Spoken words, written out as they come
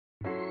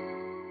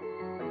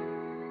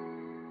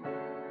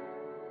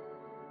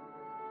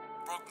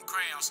Broken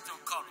crayons, still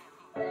color.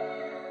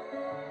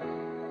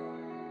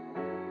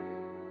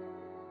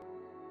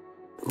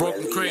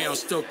 Broken crayons,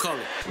 still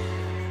color.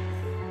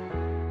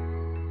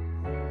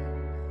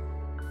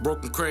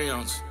 Broken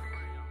crayons,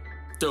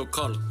 still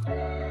color.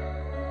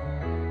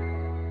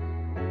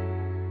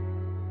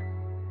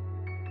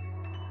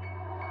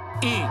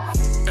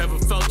 Ever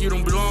felt you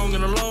don't belong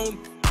and alone?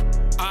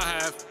 I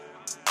have.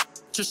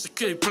 Just a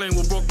kid playing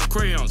with broken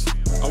crayons.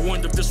 I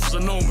wondered if this was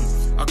an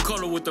omen. I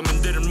color with them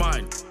and didn't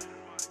mind.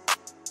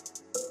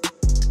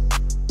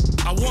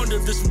 I wondered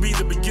if this would be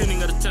the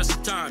beginning of the test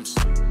of times.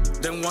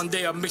 Then one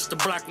day I mixed the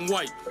black and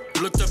white.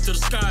 Looked up to the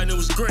sky and it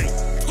was great.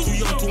 Too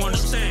young to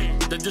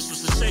understand that this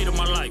was the shade of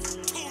my life.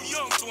 Too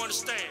young to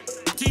understand.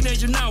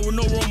 Teenager now with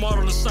no role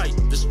model in sight.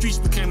 The streets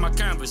became my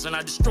canvas and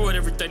I destroyed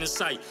everything in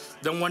sight.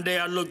 Then one day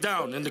I looked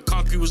down and the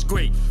concrete was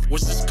great.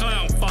 Was this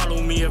clown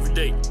following me every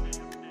day?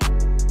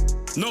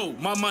 No,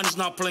 my mind is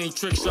not playing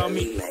tricks on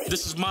me.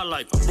 This is my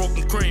life, a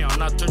broken crayon.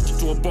 I turned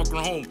into a broken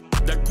home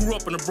that grew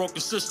up in a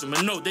broken system.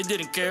 And no, they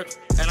didn't care.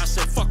 And I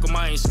said, fuck them,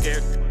 I ain't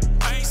scared.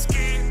 I ain't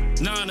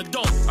scared. Now an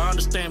adult, I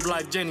understand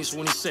Life Jennings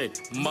when he said,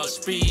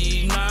 must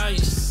be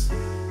nice.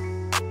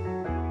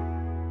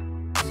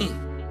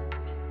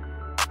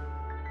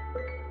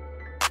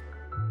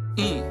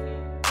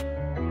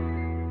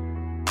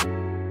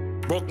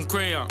 Broken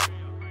crayon.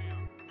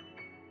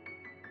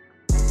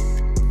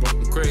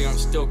 Broken crayon,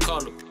 still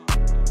color.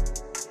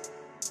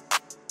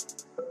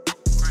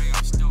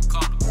 Crayon, still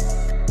color.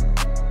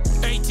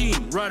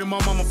 18, riding my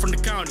mama from the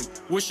county.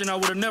 Wishing I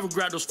would've never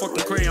grabbed those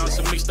fucking crayons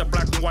and mixed that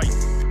black and white.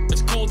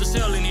 It's cold as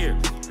hell in here.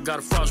 I got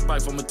a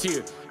frostbite from a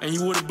tear. And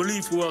you wouldn't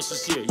believe who else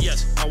is here.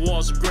 Yes, my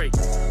walls are great.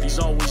 He's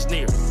always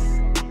near.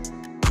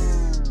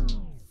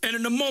 And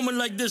in a moment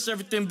like this,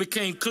 everything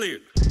became clear.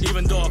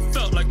 Even though I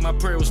felt like my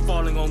prayer was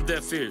falling on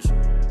deaf ears.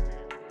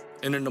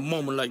 And in a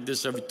moment like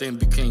this, everything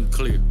became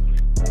clear.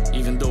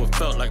 Even though it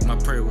felt like my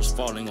prayer was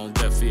falling on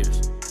deaf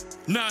ears.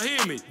 Now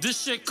hear me, this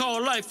shit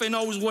called life ain't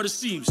always what it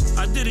seems.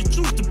 I didn't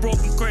choose the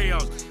broken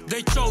crayons,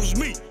 they chose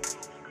me.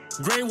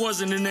 Gray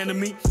wasn't an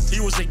enemy, he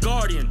was a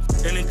guardian.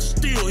 And into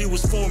steel he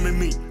was forming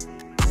me.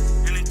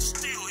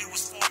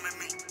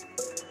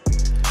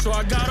 So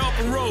I got up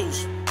and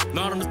rose.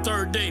 Not on the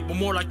third day, but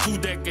more like 2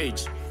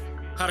 decades.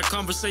 Had a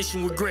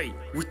conversation with Gray,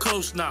 we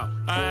close now.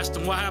 I asked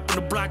him what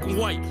happened to black and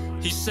white.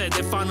 He said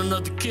they found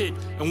another kid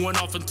and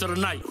went off into the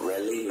night.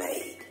 Really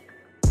made.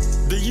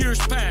 The years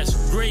passed,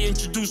 Gray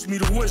introduced me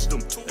to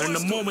wisdom. And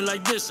in a moment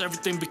like this,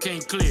 everything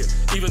became clear.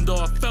 Even though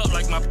I felt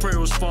like my prayer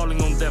was falling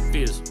on deaf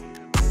ears.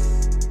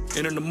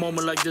 And in a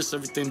moment like this,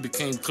 everything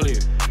became clear.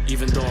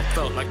 Even though I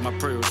felt like my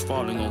prayer was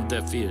falling on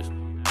deaf ears.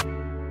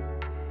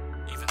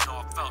 Even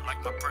though I felt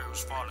like my prayer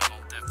was falling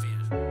on deaf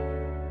ears.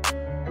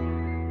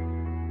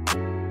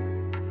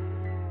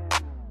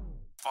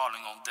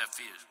 Falling on deaf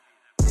ears.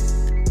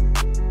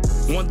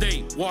 One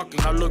day, walking,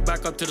 I look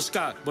back up to the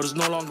sky, but it's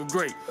no longer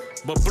gray,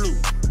 but blue.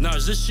 Now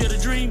is this shit a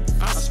dream?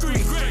 I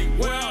screamed, Gray,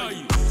 where are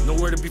you?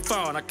 Nowhere to be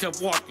found, I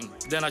kept walking.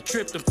 Then I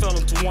tripped and fell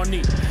into one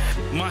knee.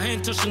 My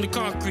hand touching the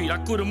concrete, I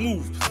couldn't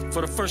move.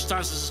 For the first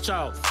time since a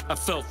child, I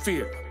felt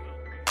fear.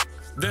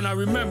 Then I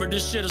remembered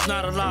this shit is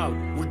not allowed,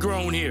 we're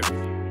grown here.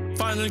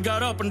 Finally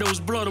got up and there was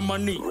blood on my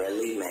knee.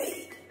 Really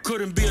made.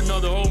 Couldn't be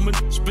another omen,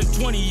 it's been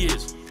 20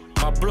 years.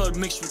 My blood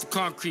mixed with the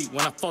concrete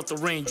when I felt the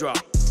raindrop.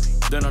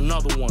 Then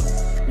another one.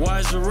 Why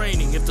is it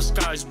raining if the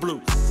sky's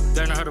blue?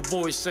 Then I heard a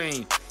voice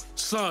saying,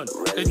 son,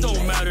 it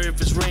don't matter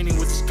if it's raining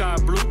with the sky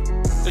blue.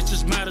 It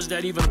just matters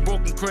that even a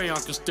broken crayon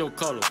can still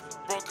color.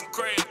 Broken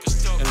crayon can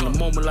still color. And in a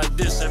moment like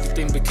this,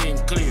 everything became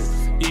clear.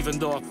 Even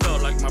though I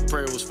felt like my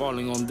prayer was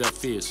falling on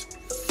deaf ears.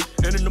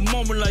 And in a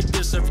moment like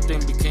this,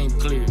 everything became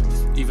clear.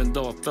 Even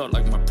though I felt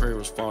like my prayer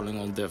was falling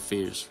on deaf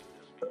ears.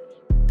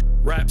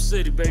 Rap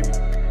City, baby.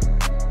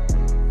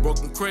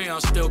 Broken crayon,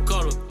 still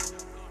color.